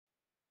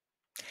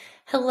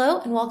Hello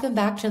and welcome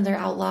back to another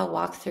Outlaw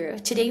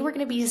walkthrough. Today we're going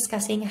to be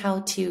discussing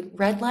how to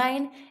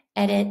redline,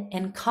 edit,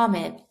 and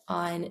comment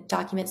on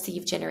documents that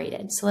you've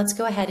generated. So let's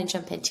go ahead and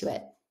jump into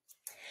it.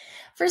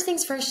 First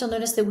things first, you'll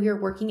notice that we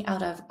are working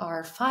out of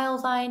our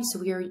file line. So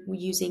we are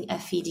using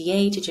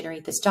FVDA to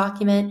generate this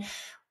document.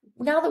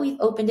 Now that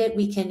we've opened it,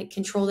 we can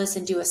control this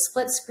and do a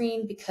split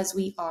screen because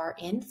we are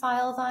in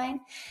FileVine.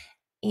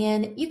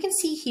 And you can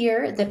see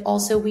here that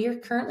also we are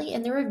currently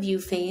in the review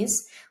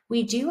phase.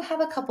 We do have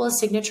a couple of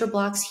signature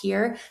blocks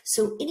here.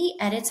 So any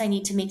edits I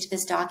need to make to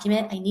this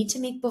document, I need to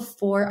make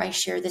before I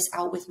share this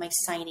out with my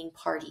signing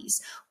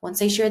parties.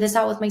 Once I share this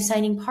out with my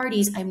signing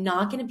parties, I'm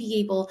not going to be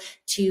able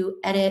to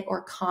edit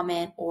or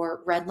comment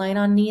or redline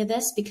on any of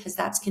this because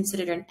that's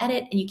considered an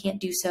edit and you can't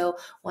do so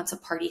once a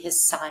party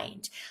has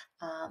signed.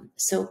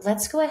 So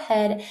let's go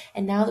ahead,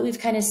 and now that we've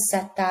kind of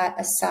set that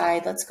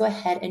aside, let's go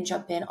ahead and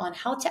jump in on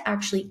how to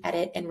actually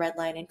edit and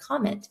redline and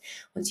comment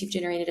once you've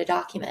generated a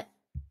document.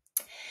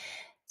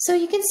 So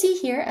you can see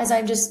here as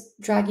I'm just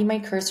dragging my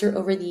cursor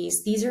over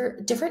these are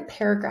different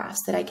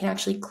paragraphs that I can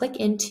actually click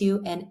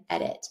into and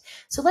edit.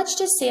 So let's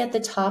just say at the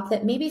top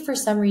that maybe for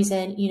some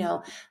reason,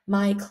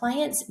 my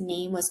client's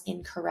name was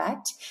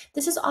incorrect.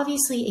 This is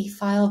obviously a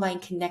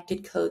FileVine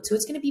connected code, so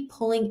it's going to be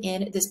pulling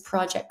in this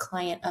project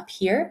client up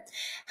here.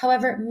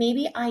 However,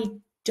 maybe I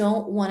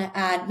don't want to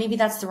add, maybe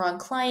that's the wrong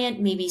client,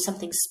 maybe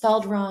something's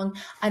spelled wrong.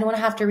 I don't want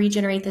to have to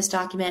regenerate this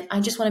document. I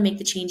just want to make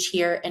the change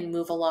here and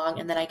move along,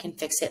 and then I can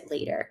fix it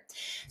later.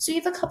 So you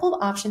have a couple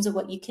of options of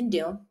what you can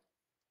do.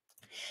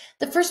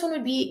 The first one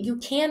would be you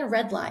can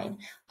redline.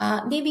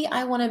 Maybe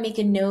I want to make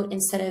a note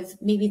instead of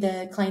maybe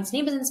the client's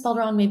name isn't spelled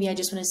wrong. Maybe I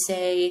just want to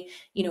say,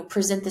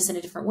 present this in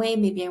a different way.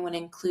 Maybe I want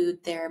to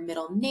include their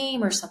middle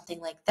name or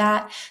something like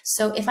that.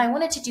 So if I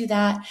wanted to do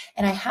that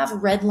and I have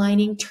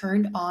redlining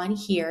turned on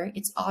here,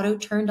 it's auto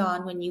turned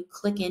on when you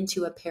click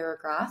into a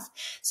paragraph.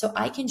 So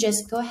I can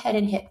just go ahead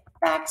and hit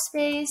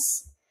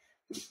backspace.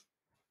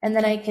 And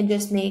then I can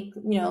just make,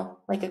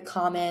 like a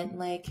comment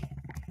like,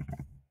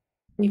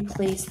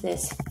 replace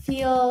this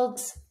field,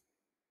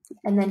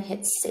 and then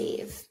hit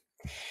save.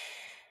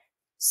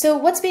 So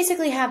what's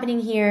basically happening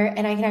here,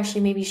 and I can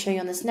actually maybe show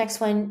you on this next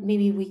one,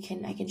 maybe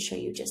I can show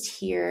you just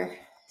here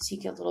so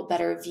you get a little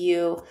better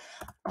view,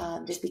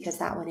 just because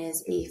that one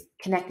is a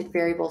connected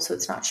variable, so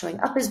it's not showing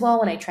up as well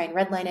when I try and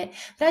redline it.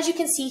 But as you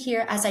can see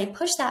here, as I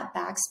push that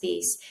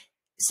backspace,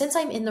 since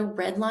I'm in the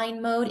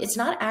redline mode, it's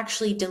not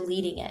actually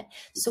deleting it.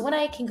 So when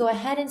I can go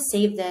ahead and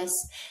save this,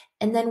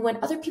 and then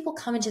when other people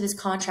come into this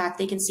contract,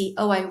 they can see,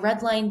 oh, I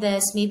redlined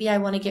this. Maybe I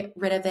want to get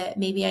rid of it.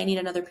 Maybe I need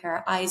another pair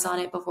of eyes on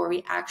it before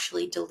we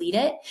actually delete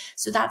it.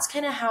 So that's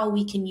kind of how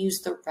we can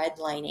use the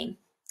redlining.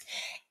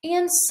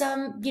 And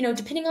some,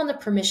 depending on the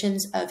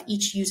permissions of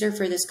each user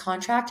for this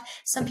contract,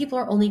 some people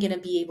are only going to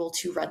be able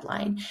to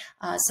redline.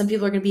 Some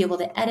people are going to be able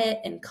to edit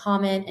and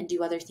comment and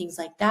do other things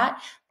like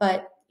that.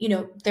 But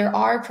there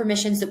are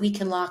permissions that we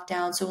can lock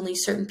down, so only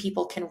certain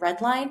people can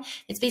redline.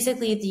 It's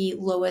basically the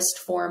lowest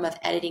form of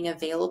editing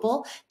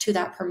available to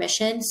that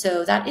permission.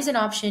 So that is an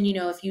option,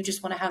 if you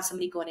just want to have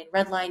somebody go in and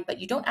redline, but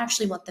you don't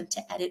actually want them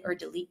to edit or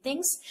delete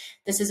things.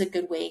 This is a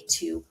good way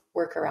to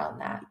work around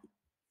that.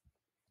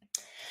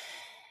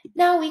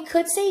 Now we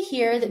could say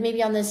here that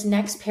maybe on this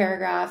next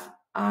paragraph,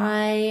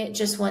 I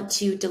just want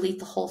to delete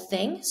the whole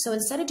thing. So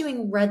instead of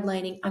doing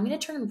redlining, I'm going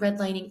to turn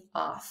redlining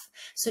off.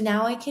 So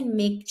now I can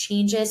make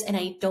changes and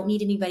I don't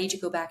need anybody to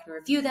go back and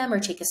review them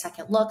or take a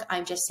second look.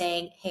 I'm just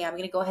saying, hey, I'm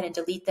going to go ahead and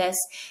delete this.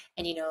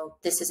 And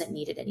this isn't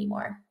needed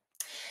anymore.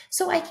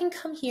 So I can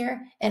come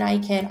here and I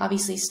can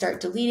obviously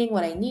start deleting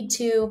what I need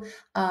to.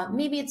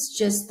 Maybe it's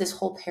just this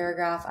whole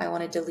paragraph I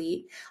want to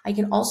delete. I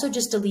can also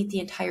just delete the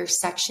entire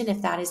section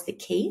if that is the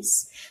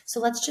case. So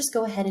let's just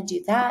go ahead and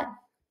do that.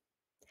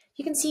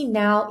 You can see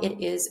now it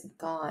is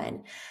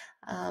gone.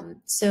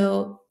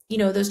 So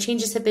those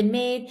changes have been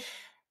made.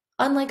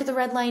 Unlike the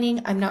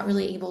redlining, I'm not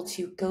really able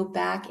to go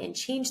back and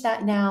change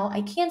that now.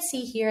 I can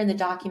see here in the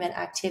document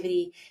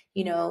activity,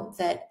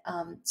 that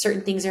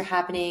certain things are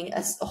happening.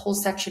 A whole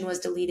section was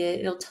deleted.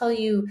 It'll tell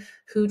you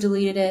who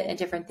deleted it and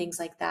different things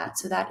like that.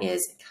 So that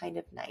is kind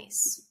of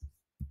nice.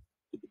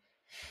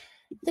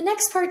 The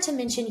next part to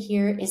mention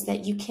here is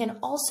that you can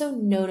also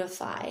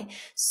notify.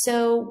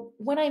 So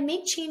when I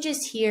make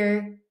changes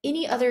here,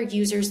 any other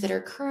users that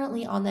are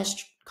currently on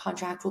this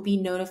contract will be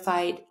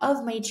notified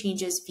of my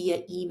changes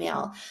via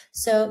email.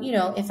 So,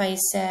 if I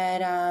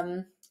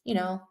said,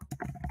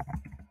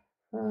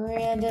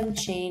 random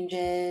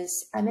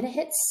changes, I'm going to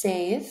hit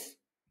save.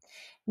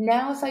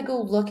 Now, if I go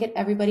look at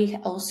everybody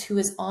else who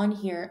is on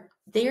here,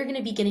 they are going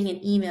to be getting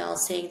an email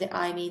saying that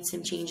I made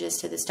some changes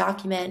to this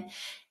document.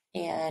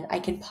 And I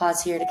can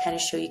pause here to kind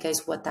of show you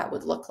guys what that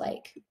would look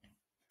like.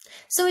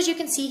 So as you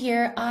can see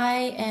here,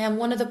 I am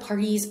one of the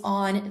parties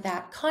on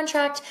that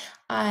contract.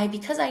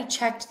 Because I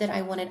checked that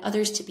I wanted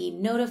others to be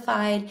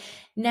notified,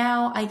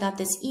 now I got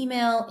this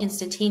email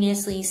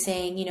instantaneously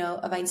saying,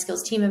 a Vine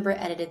Skills team member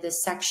edited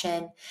this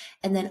section,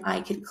 and then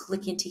I could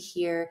click into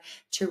here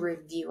to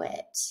review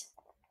it.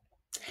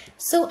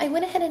 So I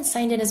went ahead and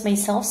signed in as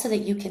myself so that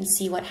you can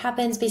see what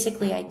happens.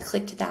 Basically, I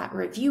clicked that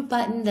review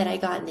button that I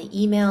got in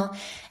the email,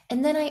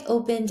 and then I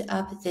opened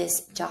up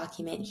this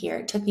document here.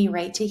 It took me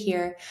right to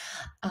here.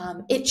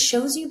 It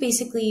shows you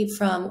basically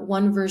from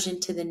one version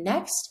to the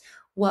next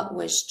what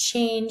was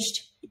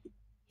changed.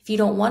 If you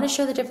don't want to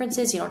show the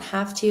differences, you don't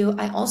have to.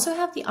 I also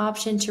have the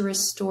option to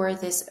restore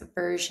this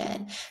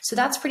version. So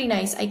that's pretty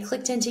nice. I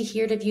clicked into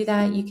here to view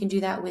that. You can do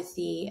that with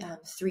the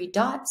 3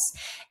 dots.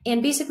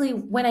 And basically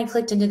when I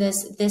clicked into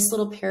this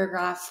little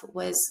paragraph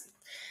was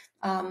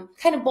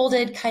kind of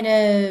bolded, kind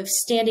of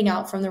standing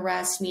out from the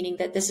rest, meaning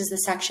that this is the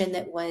section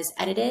that was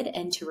edited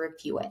and to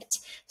review it.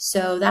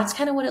 So that's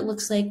kind of what it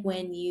looks like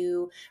when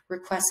you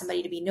request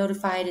somebody to be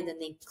notified and then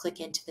they click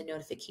into the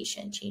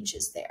notification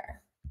changes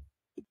there.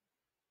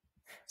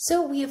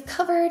 So we have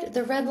covered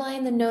the red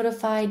line, the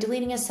notify,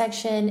 deleting a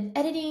section,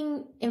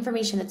 editing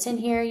information that's in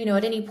here. You know,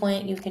 at any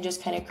point you can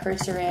just kind of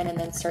cursor in and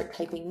then start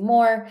typing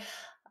more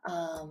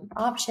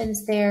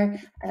options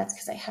there. That's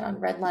because I had on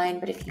red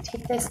line, but if you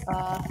take this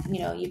off,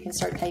 you know, you can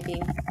start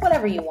typing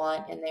whatever you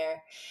want in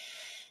there.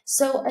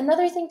 So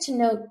another thing to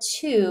note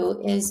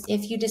too is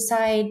if you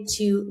decide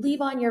to leave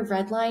on your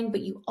red line,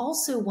 but you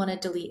also want to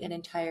delete an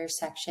entire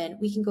section,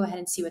 we can go ahead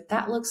and see what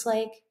that looks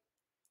like.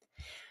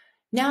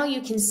 Now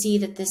you can see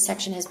that this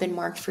section has been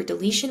marked for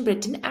deletion, but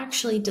it didn't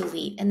actually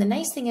delete. And the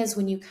nice thing is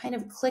when you kind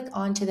of click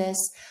onto this,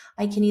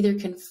 I can either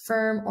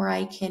confirm or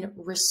I can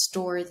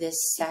restore this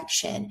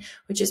section,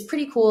 which is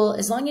pretty cool.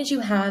 As long as you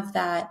have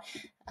that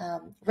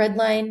red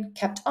line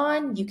kept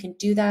on, you can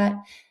do that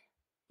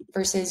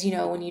versus, you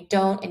know, when you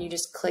don't and you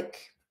just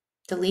click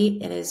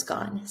delete, it is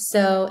gone.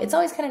 So it's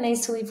always kind of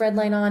nice to leave red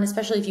line on,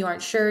 especially if you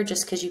aren't sure,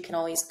 just because you can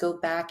always go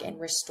back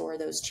and restore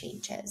those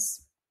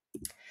changes.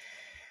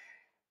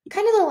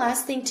 Kind of the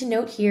last thing to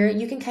note here,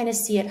 you can kind of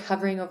see it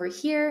hovering over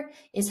here,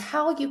 is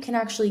how you can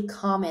actually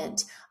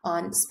comment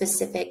on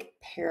specific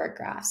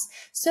paragraphs.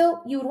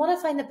 So you would want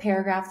to find the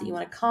paragraph that you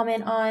want to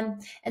comment on,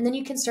 and then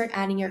you can start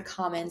adding your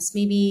comments.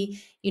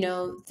 Maybe, you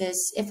know,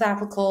 this, if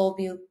applicable,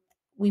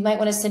 we might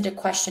want to send a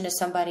question to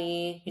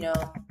somebody, you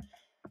know,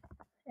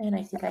 and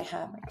I think I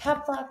have my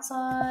cap locks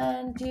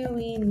on. Do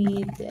we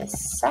need this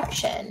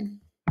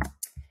section?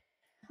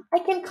 I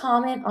can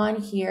comment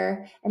on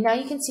here, and now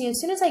you can see as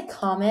soon as I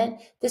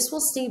comment, this will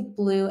stay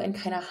blue and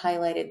kind of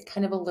highlighted,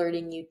 kind of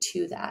alerting you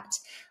to that.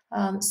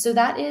 So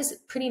that is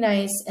pretty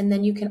nice, and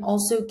then you can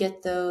also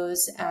get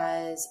those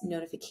as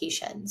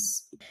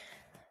notifications.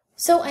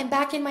 So I'm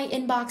back in my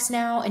inbox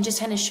now and just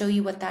kind of show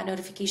you what that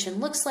notification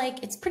looks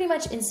like. It's pretty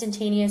much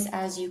instantaneous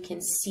as you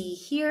can see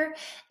here.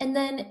 And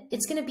then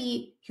it's going to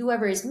be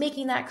whoever is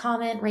making that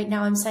comment. Right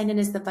now I'm signed in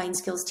as the Vine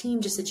Skills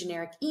team, just a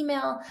generic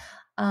email.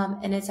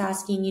 And it's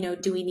asking, you know,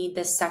 do we need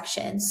this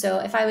section? So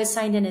if I was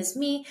signed in as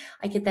me,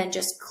 I could then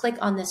just click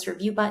on this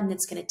review button.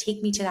 It's going to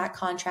take me to that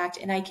contract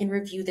and I can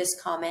review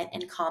this comment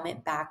and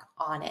comment back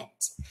on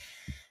it.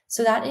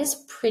 So that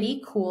is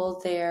pretty cool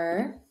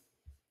there.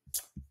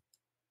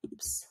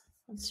 Oops.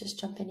 Let's just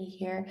jump into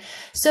here.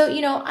 So,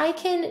 you know, I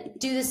can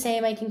do the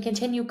same. I can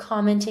continue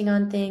commenting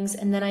on things,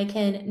 and then I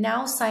can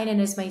now sign in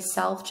as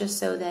myself just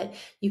so that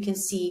you can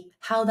see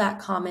how that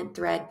comment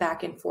thread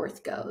back and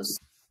forth goes.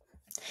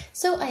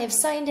 So I have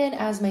signed in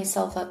as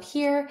myself up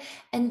here,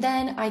 and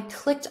then I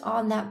clicked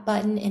on that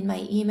button in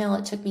my email.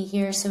 It took me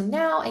here. So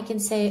now I can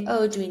say,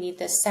 oh, do we need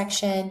this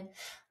section?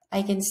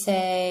 I can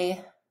say,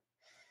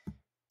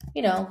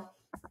 you know,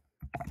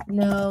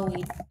 no,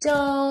 we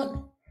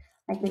don't.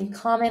 I can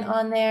comment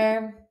on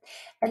there.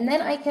 And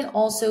then I can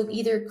also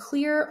either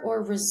clear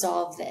or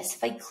resolve this.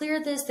 If I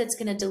clear this, that's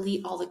going to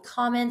delete all the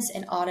comments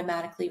and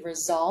automatically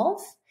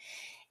resolve.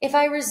 If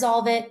I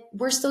resolve it,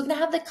 we're still going to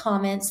have the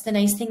comments. The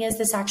nice thing is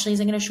this actually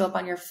isn't going to show up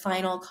on your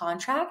final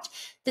contract.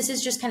 This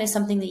is just kind of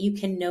something that you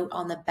can note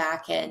on the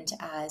back end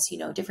as, you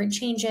know, different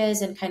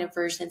changes and kind of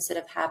versions that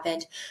have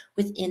happened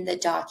within the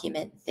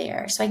document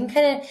there. So I can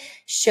kind of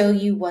show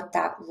you what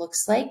that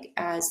looks like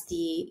as the,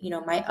 you know,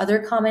 my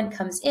other comment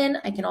comes in.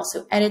 I can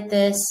also edit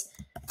this,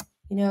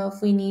 you know,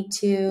 if we need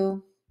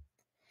to.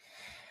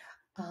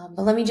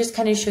 But let me just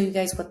kind of show you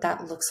guys what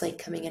that looks like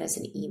coming in as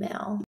an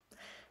email.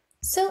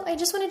 So I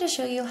just wanted to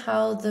show you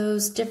how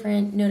those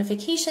different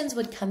notifications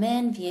would come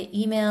in via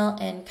email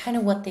and kind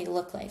of what they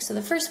look like. So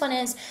the first one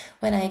is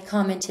when I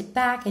commented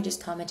back, I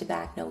just commented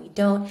back, no, we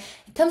don't.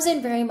 It comes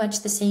in very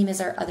much the same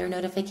as our other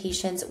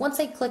notifications. Once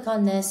I click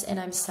on this and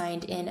I'm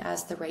signed in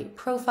as the right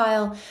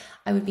profile,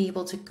 I would be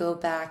able to go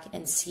back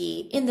and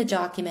see in the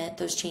document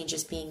those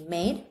changes being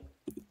made.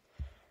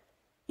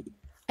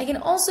 I can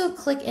also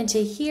click into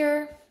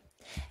here.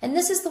 And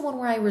this is the one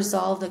where I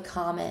resolve the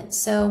comment.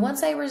 So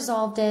once I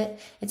resolved it,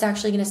 it's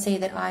actually going to say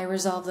that I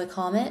resolved the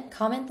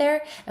comment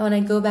there. And when I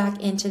go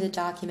back into the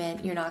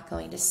document, you're not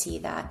going to see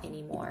that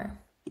anymore.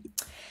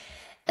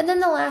 And then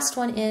the last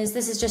one is,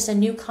 this is just a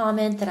new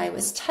comment that I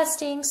was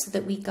testing so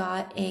that we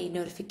got a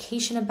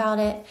notification about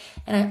it.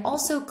 And I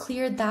also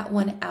cleared that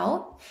one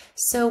out.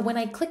 So when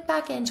I click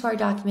back into our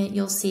document,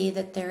 you'll see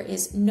that there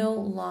is no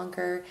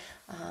longer,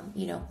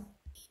 you know,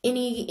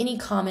 any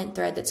comment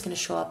thread that's going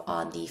to show up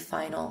on the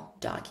final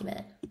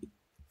document.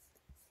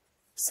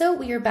 So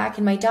we are back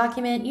in my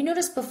document. You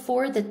noticed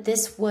before that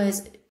this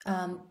was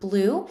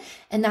blue,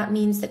 and that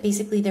means that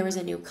basically there was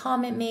a new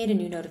comment made, a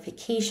new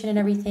notification and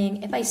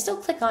everything. If I still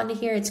click onto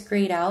here, it's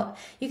grayed out.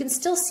 You can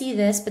still see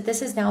this, but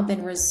this has now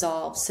been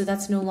resolved, so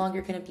that's no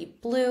longer going to be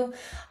blue.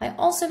 I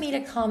also made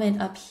a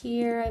comment up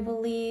here, I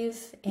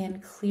believe,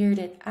 and cleared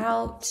it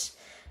out.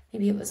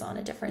 Maybe it was on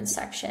a different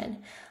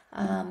section.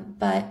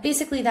 But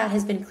basically that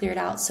has been cleared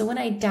out. So when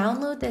I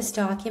download this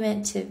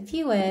document to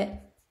view it,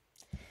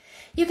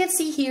 you can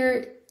see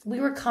here we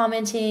were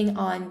commenting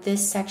on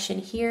this section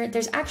here.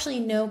 There's actually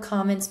no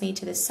comments made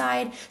to the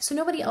side, so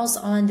nobody else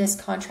on this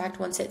contract,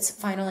 once it's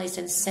finalized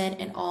and sent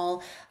and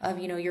all of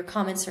your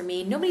comments are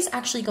made, nobody's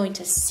actually going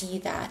to see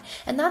that.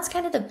 And that's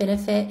kind of the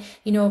benefit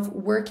of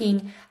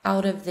working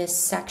out of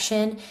this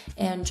section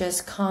and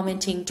just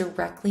commenting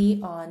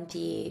directly on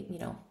the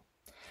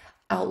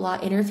Outlaw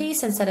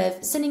interface instead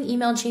of sending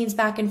email chains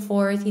back and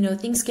forth.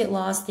 Things get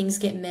lost, things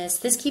get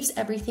missed. This keeps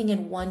everything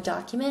in one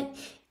document,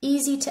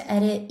 easy to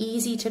edit,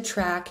 easy to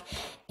track,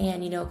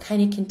 and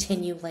kind of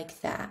continue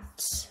like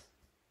that.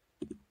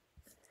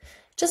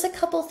 Just a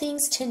couple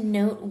things to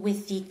note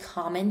with the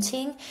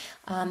commenting,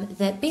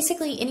 that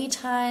basically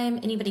anytime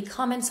anybody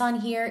comments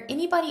on here,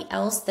 anybody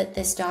else that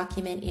this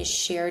document is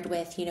shared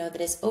with, that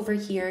is over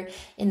here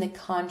in the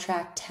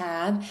contract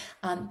tab,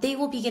 they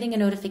will be getting a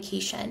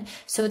notification.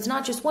 So it's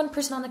not just one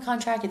person on the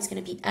contract, it's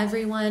going to be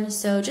everyone.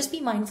 So just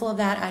be mindful of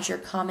that as you're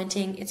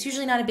commenting. It's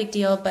usually not a big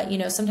deal, but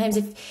sometimes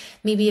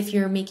if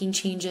you're making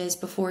changes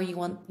before you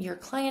want your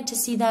client to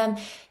see them,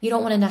 you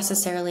don't want to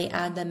necessarily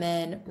add them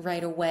in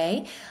right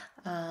away.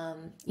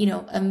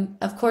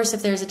 Of course,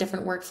 if there's a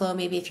different workflow,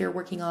 maybe if you're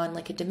working on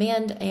like a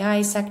demand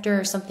AI sector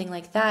or something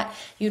like that,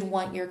 you'd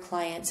want your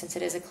client, since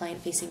it is a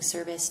client-facing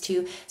service,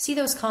 to see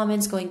those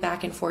comments going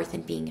back and forth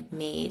and being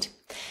made.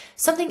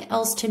 Something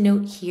else to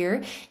note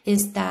here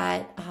is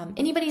that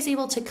anybody's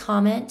able to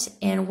comment,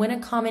 and when a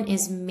comment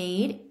is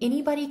made,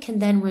 anybody can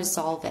then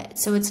resolve it.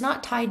 So it's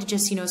not tied to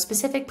just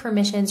specific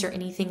permissions or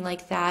anything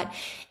like that.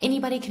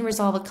 Anybody can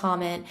resolve a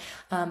comment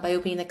by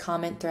opening the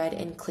comment thread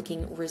and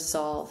clicking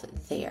resolve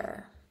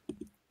there.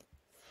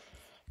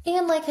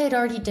 And like I had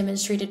already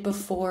demonstrated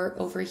before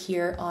over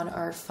here on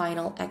our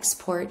final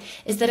export,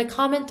 is that a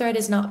comment thread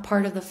is not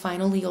part of the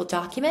final legal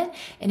document,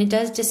 and it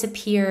does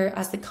disappear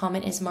as the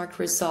comment is marked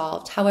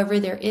resolved. However,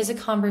 there is a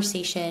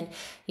conversation,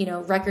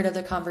 record of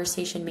the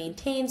conversation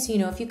maintained. So,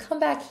 if you come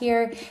back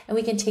here and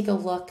we can take a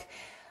look,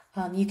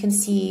 you can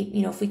see,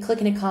 if we click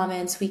into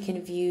comments, we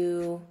can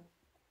view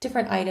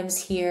different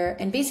items here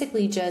and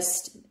basically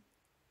just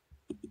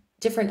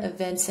different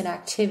events and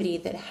activity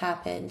that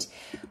happened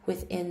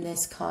within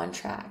this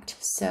contract.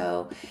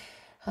 So,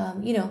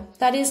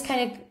 that is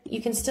kind of,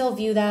 you can still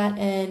view that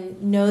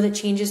and know that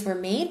changes were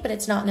made, but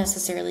it's not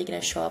necessarily going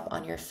to show up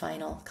on your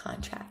final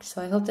contract.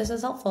 So I hope this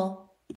is helpful.